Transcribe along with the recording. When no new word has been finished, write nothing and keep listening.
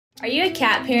Are you a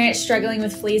cat parent struggling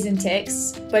with fleas and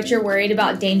ticks, but you're worried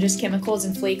about dangerous chemicals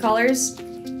and flea collars?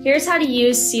 Here's how to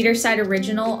use Cedarcide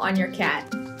Original on your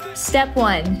cat. Step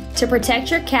 1. To protect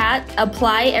your cat,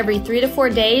 apply every 3 to 4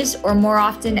 days or more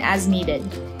often as needed.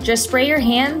 Just spray your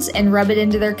hands and rub it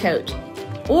into their coat.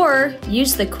 Or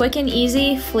use the quick and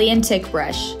easy flea and tick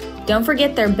brush. Don't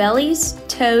forget their bellies,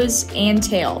 toes, and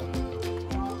tail.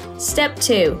 Step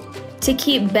 2. To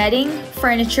keep bedding,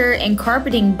 furniture, and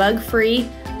carpeting bug-free,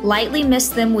 lightly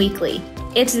mist them weekly.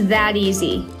 It's that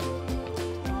easy.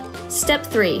 Step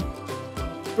 3.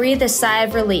 Breathe a sigh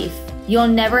of relief. You'll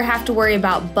never have to worry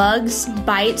about bugs,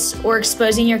 bites, or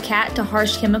exposing your cat to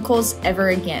harsh chemicals ever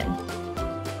again.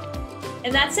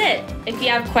 And that's it. If you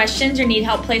have questions or need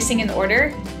help placing an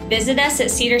order, visit us at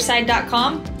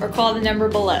cedarcide.com or call the number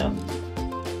below.